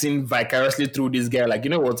writing vicariously through this guy. Like, you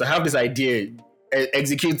know what? I have this idea.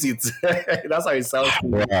 Execute it. That's how it sounds.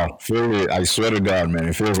 Wow, feel it. I swear to God, man,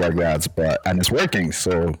 it feels like that. And it's working.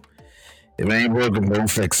 So if it ain't working, don't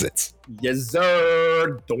fix it. Yes,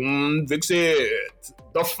 sir. Don't fix it.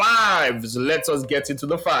 The 5s. Let us get into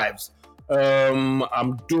the 5s.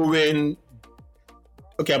 I'm doing.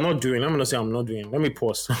 Okay, I'm not doing. I'm gonna say I'm not doing. Let me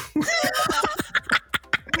pause.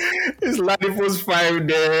 It's Ladipo's 5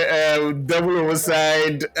 there. Double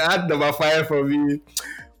Overside at number 5 for me.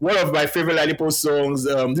 One of my favorite Ladipo songs.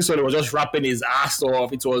 This one was just rapping his ass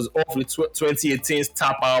off. It was off the 2018's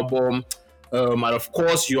Tap album. And of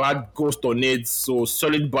course, you had Ghost on it. So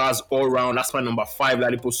solid bars all around. That's my number 5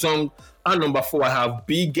 Ladipo song. And number 4, I have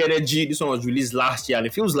Big Energy. This one was released last year, and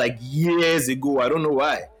it feels like years ago. I don't know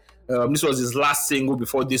why. This was his last single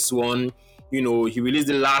before this one. He released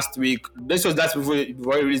it last week. That's before he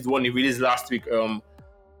released the one he released last week.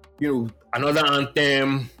 Another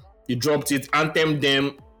anthem. He dropped it. Anthem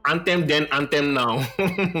then, anthem now.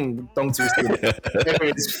 Tongue twisted.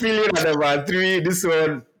 It's feeling at number 3. This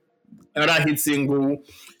one, another hit single.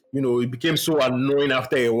 It became so annoying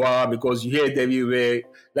after a while because you hear it everywhere.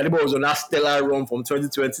 Ladipo was on that stellar run from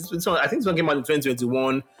 2020. I think this one came out in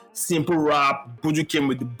 2021. Simple rap. Buju came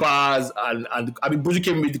with the bars, and Buju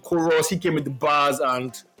came with the chorus. He came with the bars,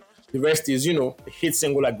 and the rest is, a hit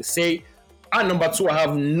single, like they say. And number 2, I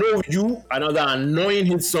have Know You, another annoying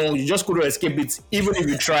hit song. You just couldn't escape it, even if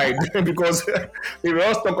you tried, because we were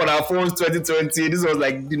all stuck on our phones 2020. This was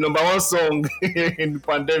like the number 1 song in the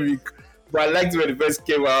pandemic. But I liked it when it first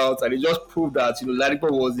came out, and it just proved that,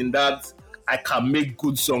 Ladipo was in that, I can make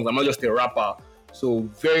good songs. I'm not just a rapper. So,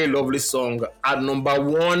 very lovely song. At number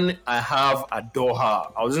 1, I have Adore Her.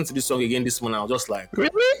 I was listening to this song again this morning. I was just like,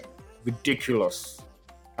 really? Ridiculous.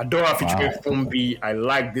 Adora featuring Fumbi. I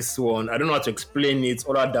like this one. I don't know how to explain it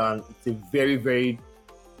other than it's a very, very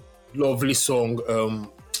lovely song.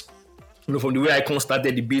 From the way Icon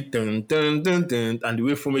started the beat, and the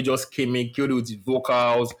way Fumbi just came in, killed it with his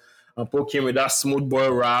vocals, and Paul came with that smooth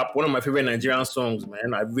boy rap. One of my favorite Nigerian songs,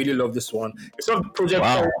 man. I really love this one. It's on the project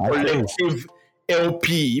called Collective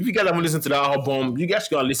LP. If you guys haven't listened to that album, you guys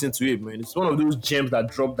gotta listen to it, man. It's one of those gems that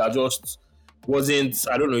dropped that just wasn't,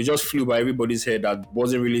 I don't know, it just flew by everybody's head that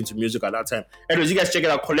wasn't really into music at that time. Anyways, you guys check it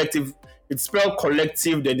out. Collective, it's spelled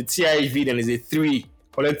Collective, then the TIV, then there's a 3,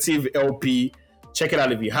 Collective LP. Check it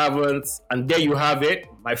out if you haven't. And there you have it,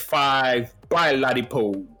 my 5 by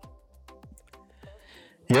Ladipo.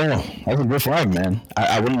 Yeah, that's a good 5, man.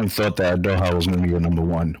 I wouldn't have thought that Doha was going to be your number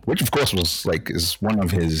 1, which of course is one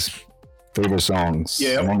of his favorite songs.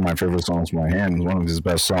 Yeah. One of my favorite songs from my hand, one of his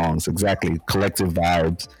best songs. Exactly. Collective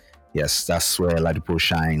vibes. Yes, that's where Ladipo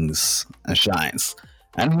shines. And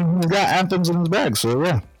he's got anthems in his bag, so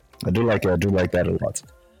yeah. I do like it. I do like that a lot.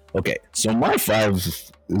 Okay, so my 5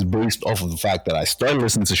 is based off of the fact that I started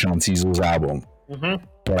listening to Shantizo's album,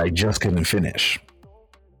 but I just couldn't finish.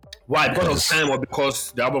 Why? Because of time or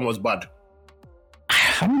because the album was bad?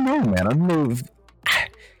 I don't know, man. I don't know if...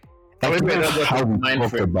 how we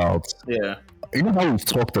talked about... Yeah. You know how we've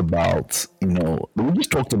talked about, we just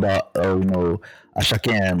talked about,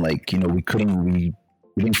 Asake, and we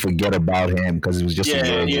didn't forget about him because it was just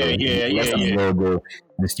a year ago,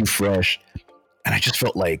 and it's too fresh. And I just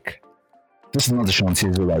felt like this is not the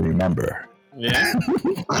Shantizo I remember. Yeah.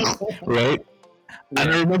 Right? Yeah.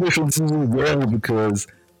 And I remember Shantizo well because,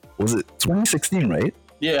 was it 2016, right?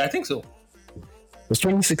 Yeah, I think so. It was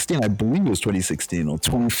 2016. I believe it was 2016 or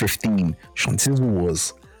 2015. Shantizo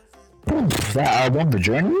was... that album, The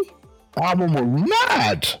Journey? That album was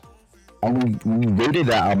mad. And we rated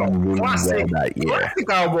that album really well that year. Classic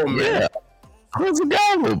album, man. Yeah. Classic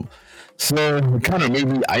album. So it kind of made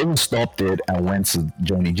me, I even stopped it and went to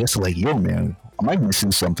Journey just like, yo, man, am I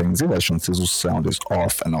missing something? Is it that Shantizo's sound is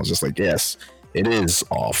off? And I was just like, yes, it is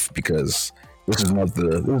off because this is not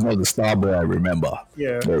the Star Boy I remember.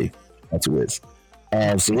 Yeah. Hey, that's who it is.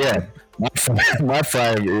 So yeah, my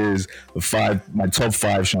 5 is my top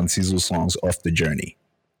 5 Shantizo songs off The Journey.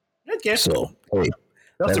 Okay. So hey,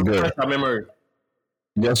 that's a good memory.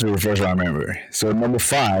 Just to refresh my memory. So number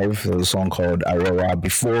 5 is a song called Aurora.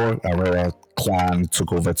 Before Aurora Clan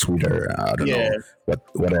took over Twitter, I don't know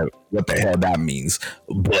what the hell that means.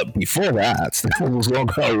 But before that, there was a song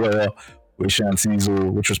called Aurora with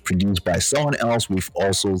Shantizo, which was produced by someone else we've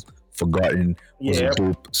also forgotten was a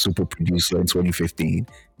dope super producer in 2015.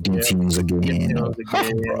 DT again.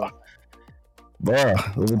 Bro, there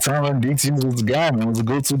was a time when DT was the guy, man. Was a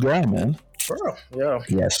go-to guy, man. Bro, yeah.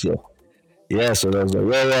 Yes, yeah. Yeah, so there was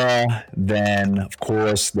Aurora. Then, of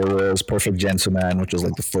course, there was Perfect Gentleman, which was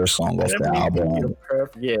like the first song off the album.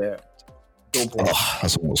 Yeah. That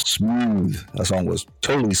song was smooth. That song was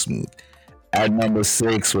totally smooth. At number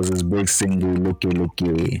 6 was his big single,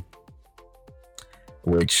 Lucky,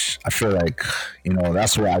 which I feel like,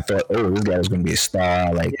 that's where I thought, oh, this guy was going to be a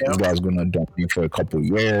star. Like, this guy's going to dump me for a couple of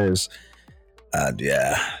years. And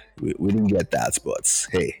we didn't get that, but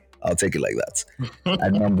hey, I'll take it like that.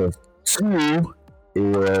 At number 2, it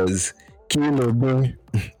was Kilo Boy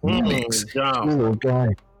remix. Kilo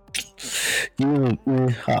Guy.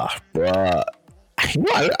 Bro.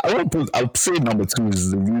 I'll say number 2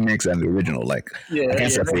 is the remix and the original. Like, I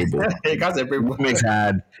can't separate both. Remix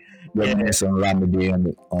had Reminisce and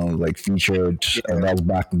Ramadi on featured, and that was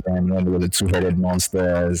back then. Remember the 2-headed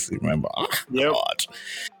monsters? Remember? God.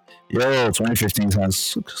 Yo, 2015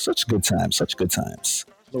 has such good times.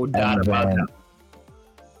 No doubt about that.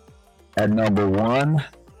 At number 1,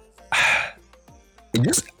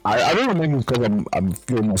 I don't know, maybe because I'm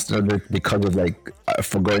feeling nostalgic because of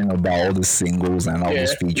forgetting about all the singles and all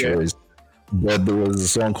those features. But there was a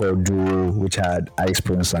song called Duro which had Ice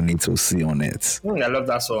Prince and Nito C on it. I love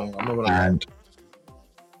that song. I'm not gonna lie. And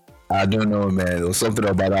I don't know, man. There was something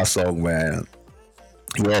about that song, man.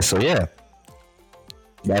 Yeah, so yeah.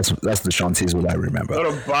 That's the Shantizo that I remember.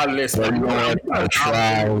 Not a bad list. But you know what?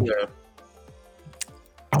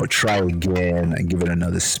 I'll try again and give it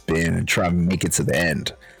another spin and try and make it to the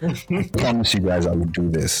end. I promise you guys I will do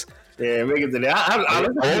this. Yeah, make it to the end.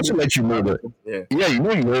 I'll also let you know that. Yeah,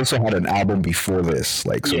 you also had an album before this.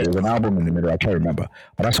 There was an album in the middle. I can't remember,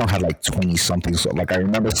 but that song had 20 something. So I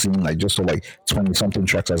remember seeing 20 something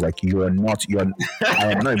tracks. I was like, I am not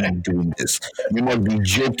even doing this. You must be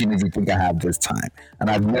joking if you think I have this time. And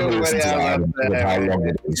I've never listened to the album because of how long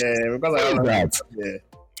it is. Yeah, because I love that. Yeah.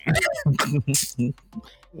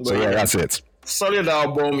 So yeah, that's it. solid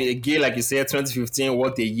album again, like you said, 2015.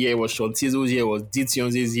 What a year! Was Sean Tizzle's year? Was D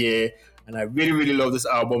Tunes' year? And I really, really love this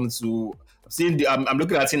album too. I'm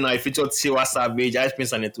looking at it now. It featured Tiwa Savage, Ice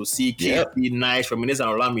Prince and Etosi, KP, Nice, Reminisce and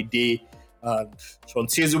Olamide, Sean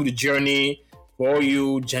Tizzle, The Journey. For all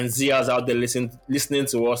you Gen Zers out there listening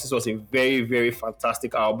to us, this was a very, very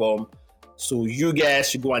fantastic album. So you guys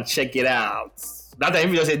should go and check it out. That time,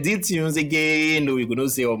 if you just say D Tunes again, no, you could not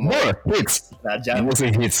say more. Hits. You will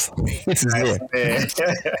say hits. Hits is there.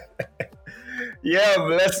 Yeah,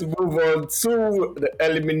 let's move on to the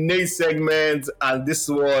eliminate segment. And this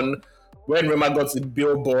one, when Rema got to the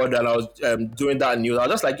Billboard and I was doing that news, I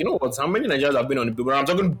was just like, you know what? How many Nigerians have been on the Billboard? I'm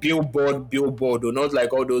talking Billboard, or not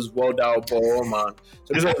like all those world album, man.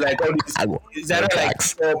 So this was like all these. Is that like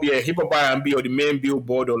hip hop R&B or the main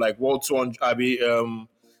Billboard or like World 200? I mean,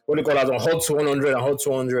 what do you call it? On Hot 200 and Hot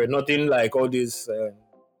 200. Nothing like all these.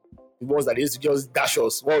 The ones that is just dash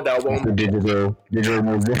us, world album, digital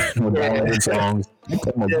songs.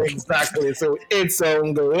 Yeah, exactly. So 8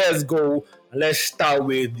 songs. Let's go. Let's start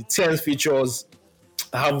with the 10 features.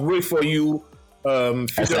 I have wait for you.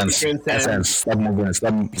 Essence. Stop moving.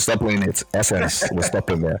 Stop playing it. Essence. We're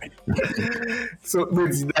stopping there. So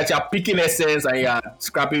that you're picking Essence and you're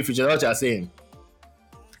scrapping features. What you're saying?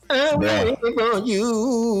 I'm waiting for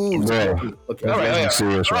you. Yeah. Okay. All right.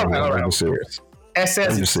 Serious.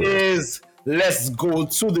 Essence is let's go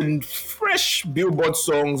to the fresh Billboard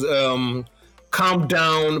songs. Calm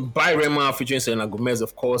Down by Rema featuring Selena Gomez,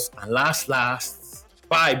 of course, and Last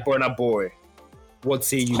by Burna Boy. What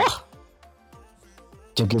say you?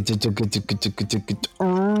 Yo,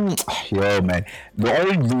 man. The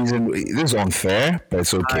only reason this is unfair, but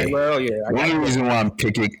it's okay. The only reason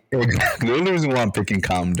why I'm picking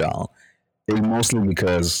Calm Down is mostly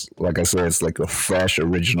because, like I said, it's like a fresh,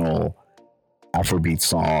 original Afrobeat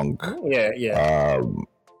song.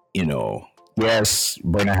 Yes,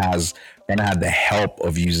 Burna had the help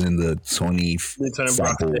of using the Tony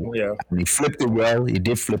sample. And he flipped it well. He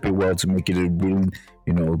did flip it well to make it a really,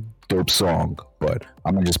 dope song. But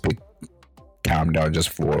I'm gonna just pick Calm Down just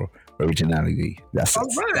for originality. That's all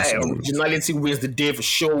it. Right. Originality wins the day for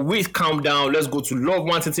sure. With Calm Down, let's go to Love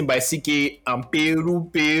Wanted by CK and Peru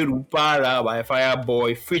Para by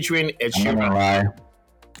Fireboy featuring Ed Sheeran.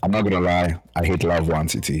 I'm not gonna lie. I hate Love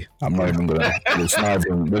Quantity. I'm not even gonna. It's not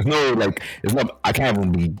even. There's no like. It's not. I can't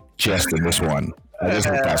even be just in this one. I just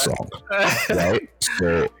hate that song. Right.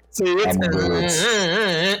 So I'm gonna go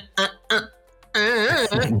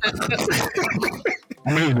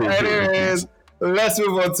Anyways, let's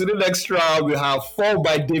move on to the next round. We have Fall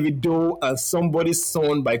by Davido and Somebody's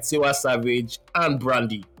Son by Tiwa Savage and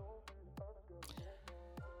Brandy.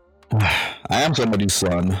 I am somebody's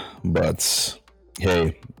son, but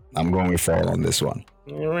hey, I'm going with Fall on this one.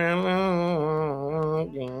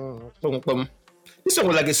 This song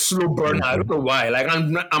was like a slow burner. I don't know why. Like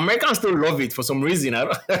Americans still love it for some reason. I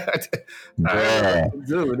don't.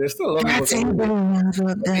 Dude, they still love it.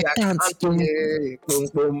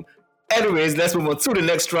 Anyways, let's move on to the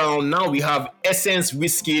next round. Now we have Essence,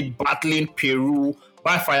 Wizkid battling Peru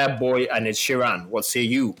by Fireboy and Ed Sheeran. What say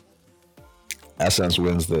you? Essence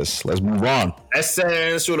wins this. Let's move on.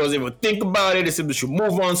 Essence, who doesn't even think about it, they said we should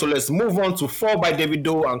move on. So let's move on to Fall by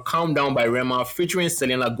Davido and Calm Down by Rema featuring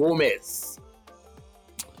Selena Gomez.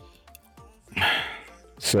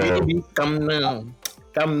 So baby, come down.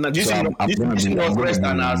 Do you see Northwest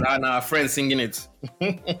and our friends singing it?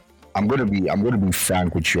 I'm gonna be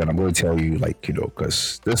frank with you, and I'm gonna tell you,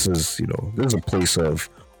 because this is a place of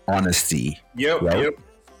honesty. Yep. Right? Yep.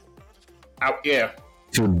 Yeah.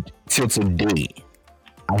 Till today,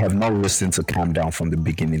 I have not listened to Calm Down from the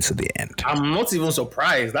beginning to the end. I'm not even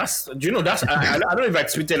surprised. I don't know if I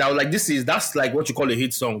tweeted. I was like, that's like what you call a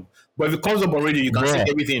hit song. But if it comes up on radio, you can sing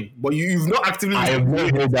everything. But you've not actively. I have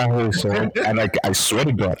not heard that whole song, and I swear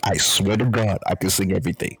to God, I can sing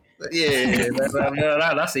everything. Yeah,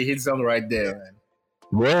 that's a hit song right there, man.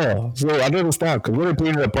 Yeah, so I don't understand, because when they play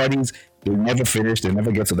it at parties, they never finish, they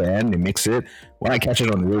never get to the end, they mix it. When I catch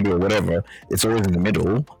it on the radio or whatever, it's always in the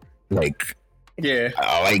middle. Just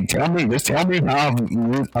tell me how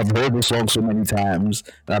I've heard the song so many times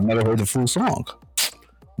and I've never heard the full song.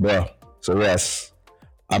 Yeah, so yes,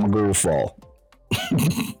 I'm gonna go with Fall.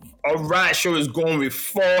 All right, show is going with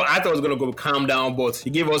Fall. I thought I was going to go with Calm Down, but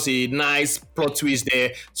he gave us a nice plot twist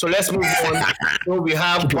there. So let's move on. So we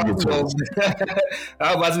have battle of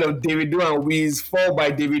Davido and Wiz, Fall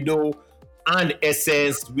by Davido and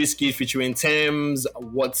Essence, Wizkid featuring Thames.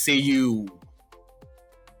 What say you?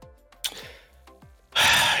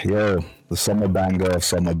 Yo, the summer banger of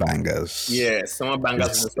summer bangers. Yeah, summer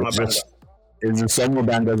bangers. It's the summer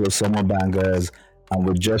bangers of summer bangers. and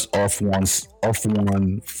with just off one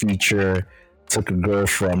feature, took a girl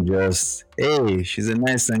from just, hey, she's a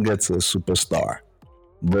nice singer to a superstar.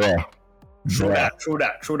 Bruh. True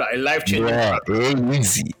that. A life changing. Bruh, it ain't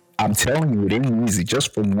easy. I'm telling you, it ain't easy.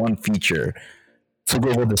 Just from one feature, took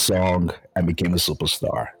over the song and became a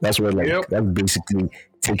superstar. That's where, that's basically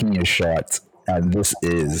taking your shot. And this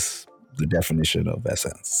is the definition of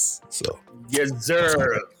Essence. So, yes,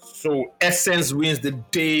 sir. So, Essence wins the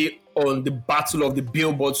day on the Battle of the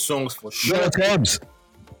Billboard songs for sure. Yeah, Thames.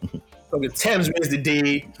 Okay, Thames wins the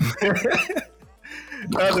day.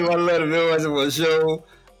 That's the one let the for sure.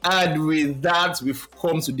 And with that, we've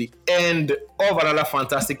come to the end of another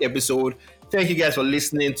fantastic episode. Thank you guys for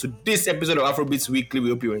listening to this episode of Afrobeats Weekly. We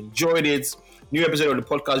hope you enjoyed it. New episode of the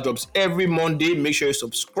podcast drops every Monday. Make sure you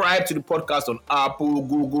subscribe to the podcast on Apple,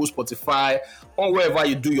 Google, Spotify, or wherever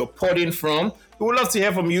you do your podding from. We would love to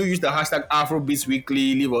hear from you. Use the hashtag Afrobeats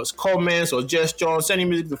Weekly. Leave us comments, suggestions. Send your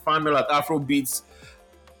music to fanmail at Afrobeats.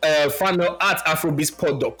 Fanmail at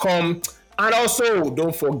afrobeatspod.com. And also,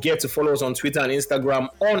 don't forget to follow us on Twitter and Instagram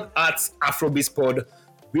on @AfrobeatsPod.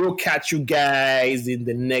 We'll catch you guys in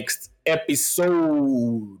the next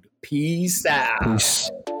episode. Peace out. Peace.